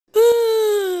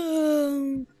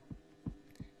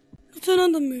What's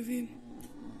another movie?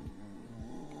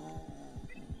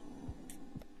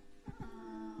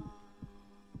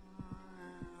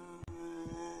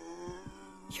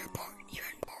 You're bored. You're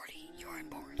in party. You're in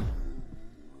party.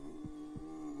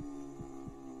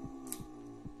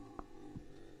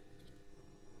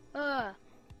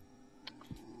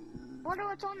 Wonder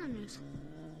what's on the news.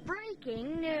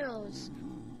 Breaking news.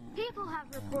 People have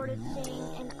reported seeing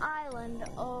an island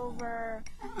over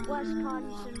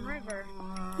Wisconsin River.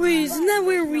 Wait, isn't that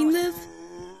where we live?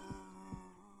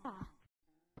 Yeah.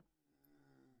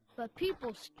 But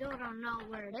people still don't know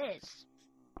where it is.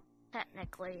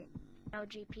 Technically, no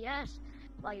GPS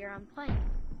while you're on plane.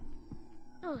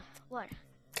 Oh, what?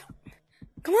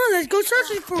 Come on, let's go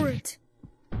searching for it.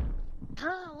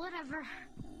 Oh, whatever.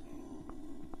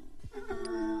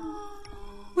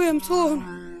 Wait, I'm slow.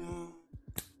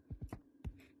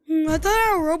 I thought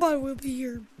our robot would be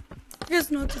here. I guess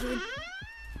not today.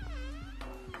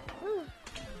 I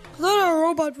thought our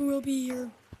robot will be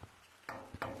here.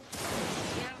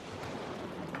 Yeah.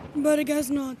 But I guess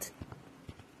not.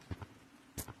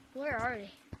 Where are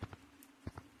they?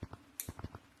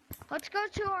 Let's go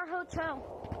to our hotel.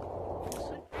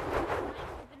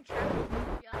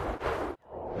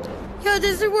 Yeah,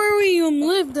 this is where we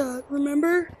lived at,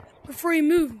 remember? Before we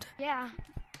moved. Yeah.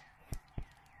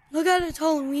 Look at it, it's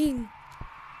Halloween.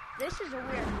 This is a weird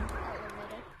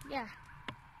elevator. Yeah.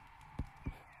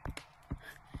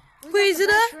 Wait, is it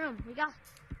that? Room. We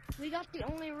got the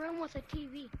only room with a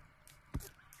TV.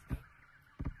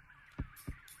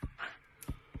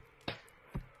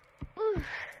 Ooh.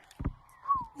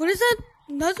 What is that?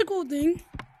 That's a cool thing.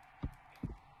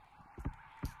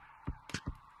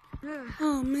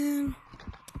 Oh man.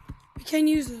 We can't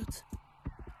use it.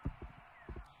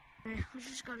 Let's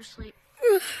just go to sleep.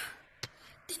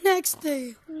 The next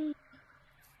day.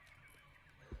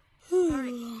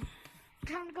 Alright.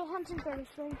 Time to go hunting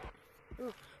Thursday.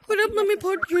 Wait up, let me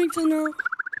put drinks in there.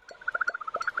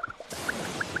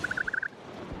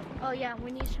 Oh yeah,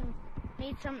 we need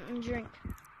something to drink.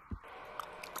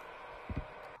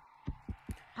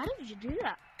 How did you do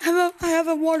that? I have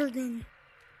a water gun.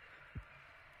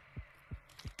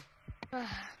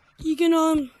 You can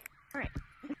Alright.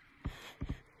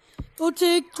 It'll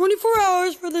take 24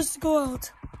 hours for this to go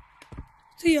out.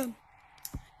 So yeah,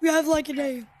 we have like a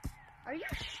day. Are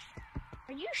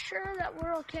you sure that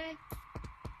we're okay?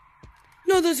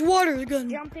 No, there's water gun.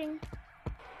 Jumping.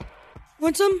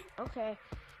 Want some? Okay.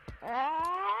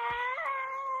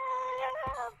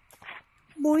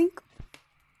 Boink.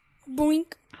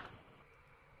 Boink.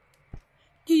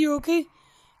 You okay?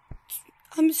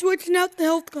 I'm switching out the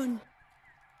health gun.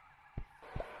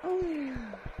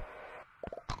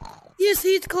 Yeah,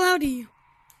 see, it's cloudy.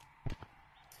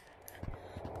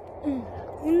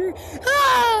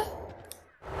 Ah!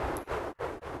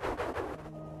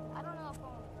 I don't know if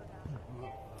I'll go down.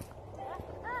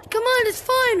 Come on, it's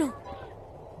final.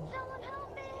 Someone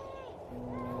help me!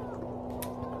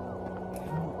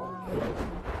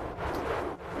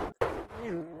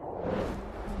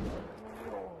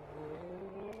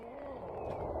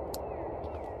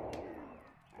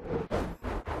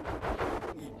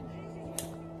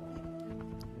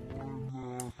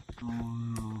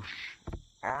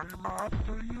 I'm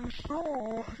after your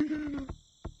soul.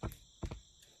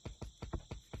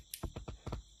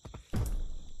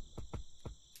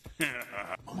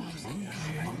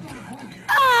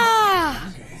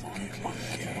 Ah!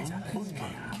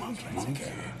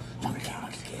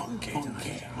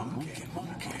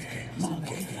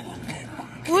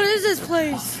 What is this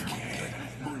place?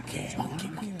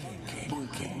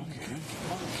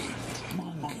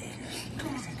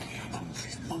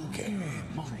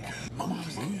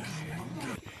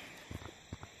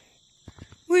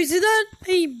 Wait, is that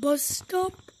a bus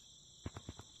stop?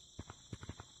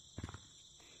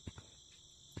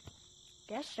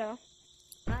 Guess so.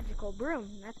 Magical broom,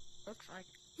 that looks like.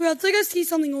 Wait, I think I see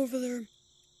something over there.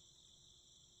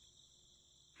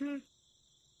 Maybe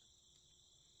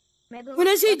When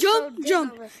I say let's go jump, dig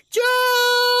jump. over-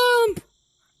 Jump!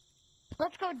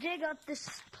 Let's go dig up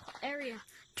this area.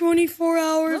 24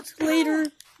 hours later.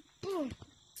 Boom.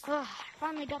 I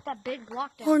finally got that big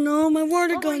block down. Oh no, my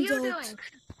water What were gun's you out. doing?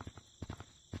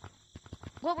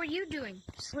 What were you doing?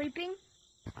 Sleeping?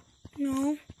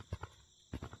 No.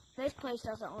 This place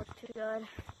doesn't look too good.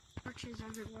 Torches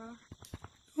everywhere.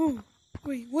 Oh,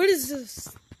 wait, what is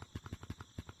this?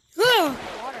 Ah!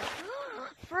 Water.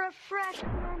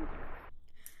 Refreshment.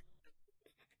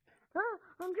 Oh,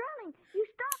 I'm drowning. You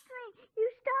stopped me. You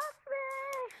stopped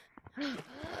me.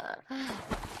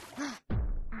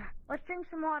 Let's drink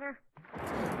some water.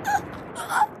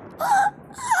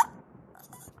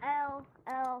 L,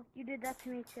 You did that to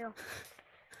me too.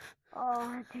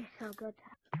 Oh, it tastes so good.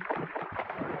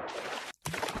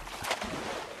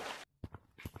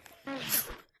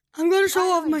 I'm going to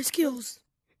show off my skills.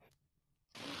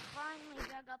 We finally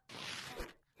dug up.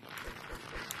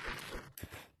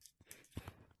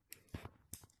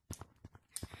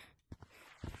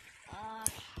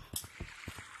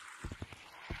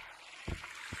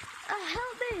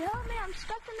 Help me, I'm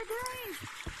stuck in the grave.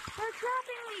 They're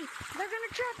trapping me. They're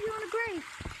gonna trap you in a grave.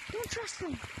 Don't trust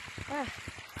them.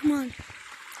 Come on.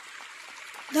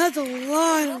 That's a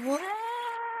lot of what?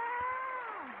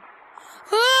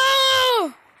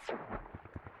 Oh!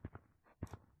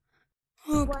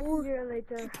 Oh, 1 year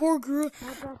later, poor girl.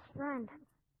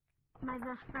 my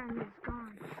best friend is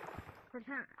gone.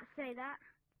 Say that.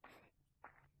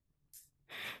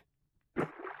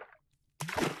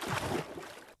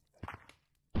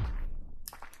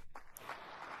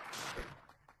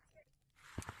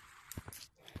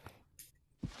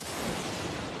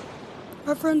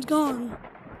 Our friend's gone.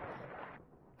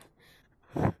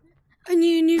 I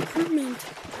need a new recruitment.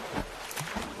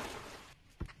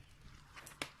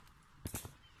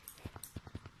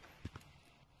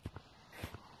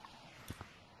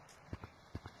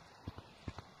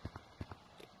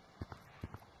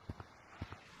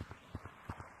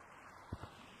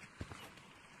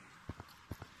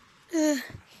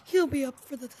 He'll be up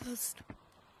for the test.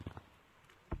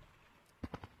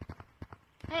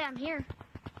 Hey, I'm here.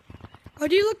 Why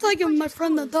do you look like my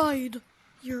friend that died?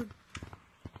 You're...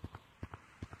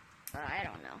 I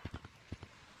don't know.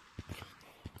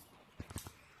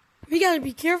 We gotta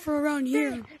be careful around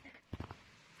here.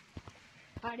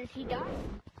 How did he die?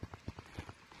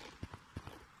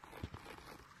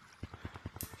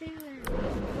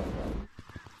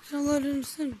 So let him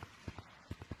sin.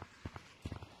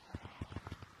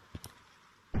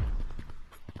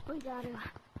 We gotta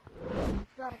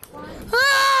climb.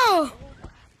 Oh!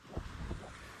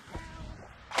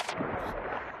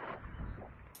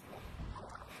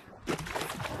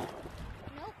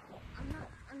 Nope,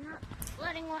 I'm not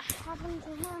letting what happened to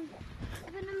him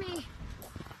happen to me.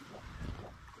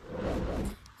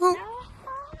 Oh. No.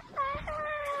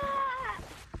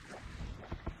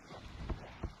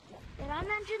 Did I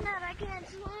mention that I can't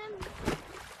swim?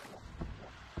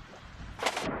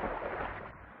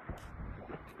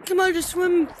 Come on, just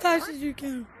swim as fast as you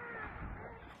can.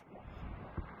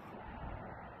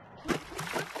 Let's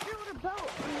build a boat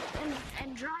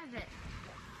and drive it.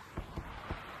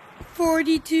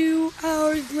 42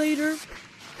 hours later.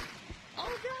 Oh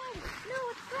no! No,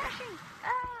 it's crashing! Ah!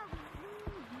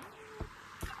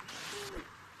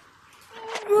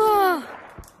 Ah.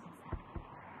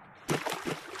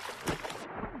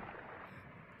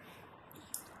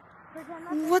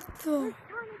 What the?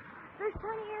 There's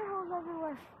tiny air holes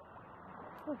everywhere.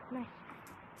 Oh, nice.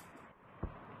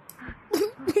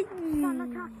 Found the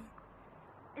top.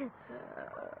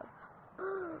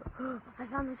 I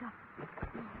found the top.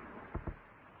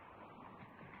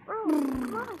 Oh,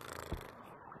 come on.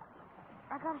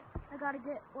 I gotta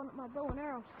get one of my bow and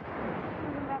arrows.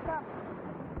 Moving back up.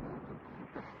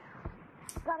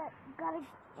 Gotta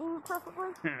aim perfectly.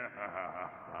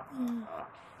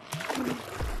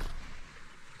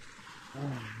 Are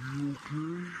you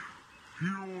okay?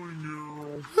 Healing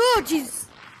arrow. Oh, jeez.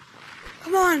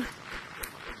 Come on.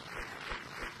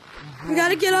 We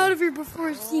gotta get out of here before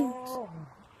it sinks.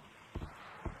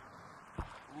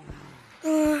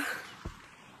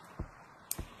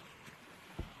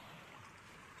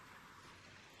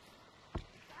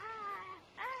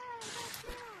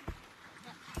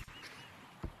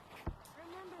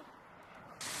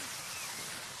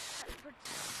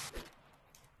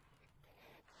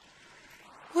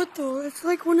 What though? It's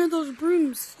like one of those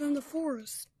brooms in the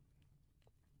forest.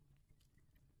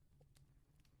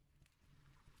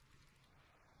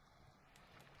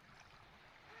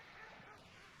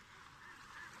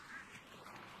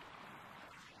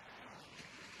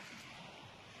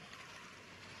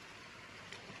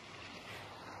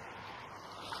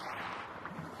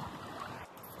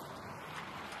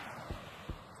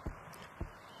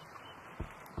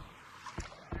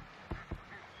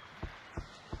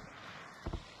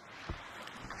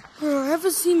 I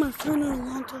haven't seen my friend in a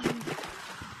long time.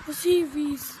 Let's see if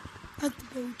he's at the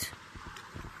boat.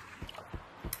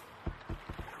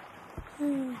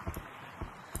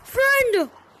 Friend!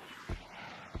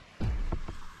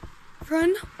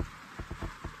 Friend?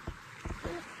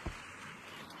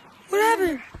 What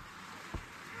happened?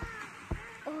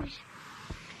 Oh,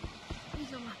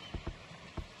 he's alive.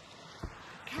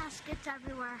 Caskets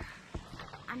everywhere.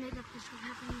 I knew that this would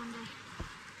happen one day.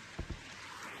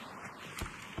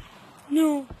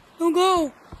 No, don't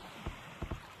go.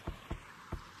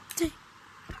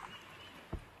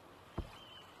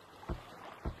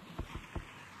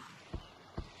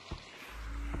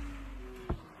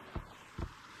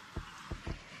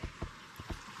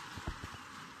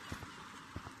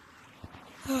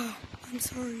 I'm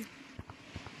sorry.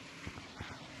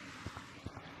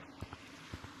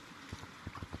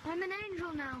 I'm an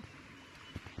angel now.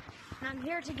 And I'm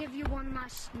here to give you one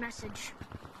last message.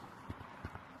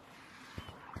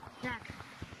 Zach.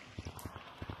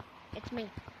 It's me.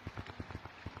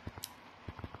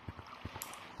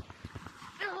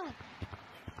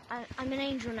 I'm an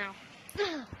angel now.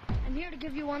 I'm here to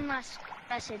give you one last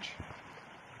message.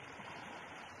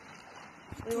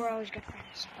 We were always good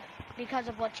friends, but because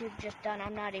of what you've just done,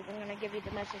 I'm not even going to give you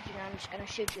the message, and I'm just going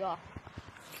to shoot you off.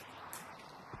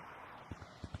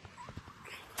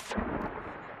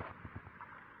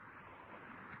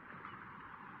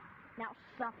 Now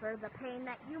suffer the pain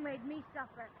that you made me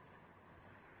suffer.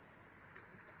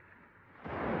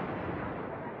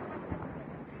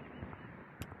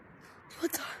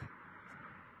 What the?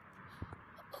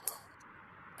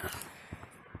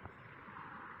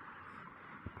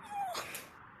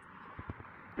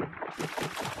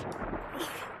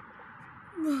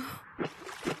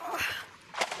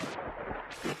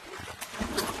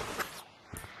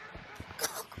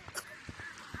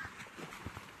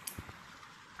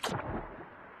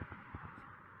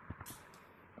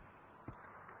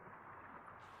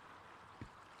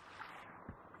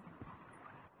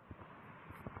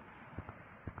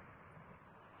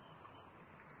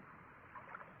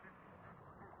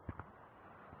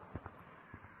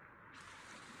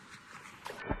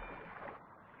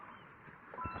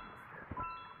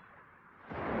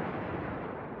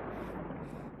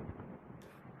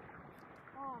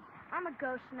 I'm a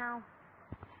ghost now.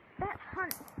 That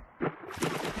hunt.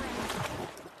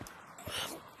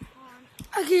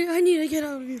 I need to get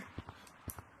out of here.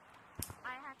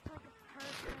 I act like a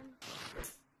person.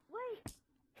 Wait, it's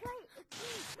me.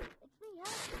 It's me,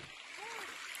 huh?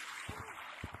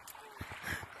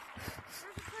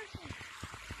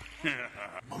 There's a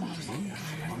person.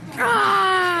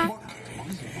 Ah!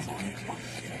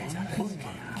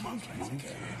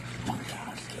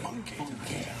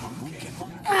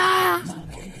 Ah!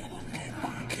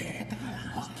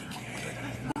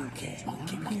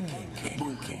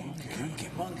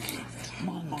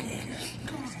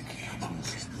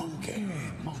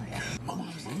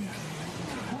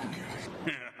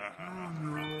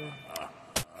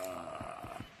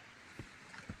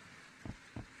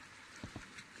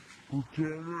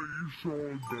 Pretend that you saw a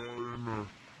guy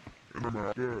in a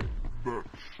map that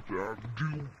stabbed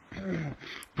you.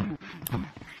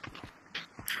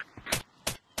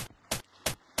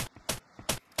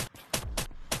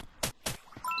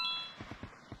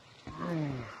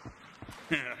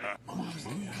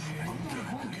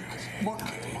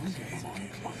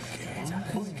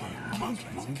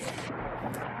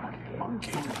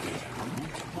 Monkey.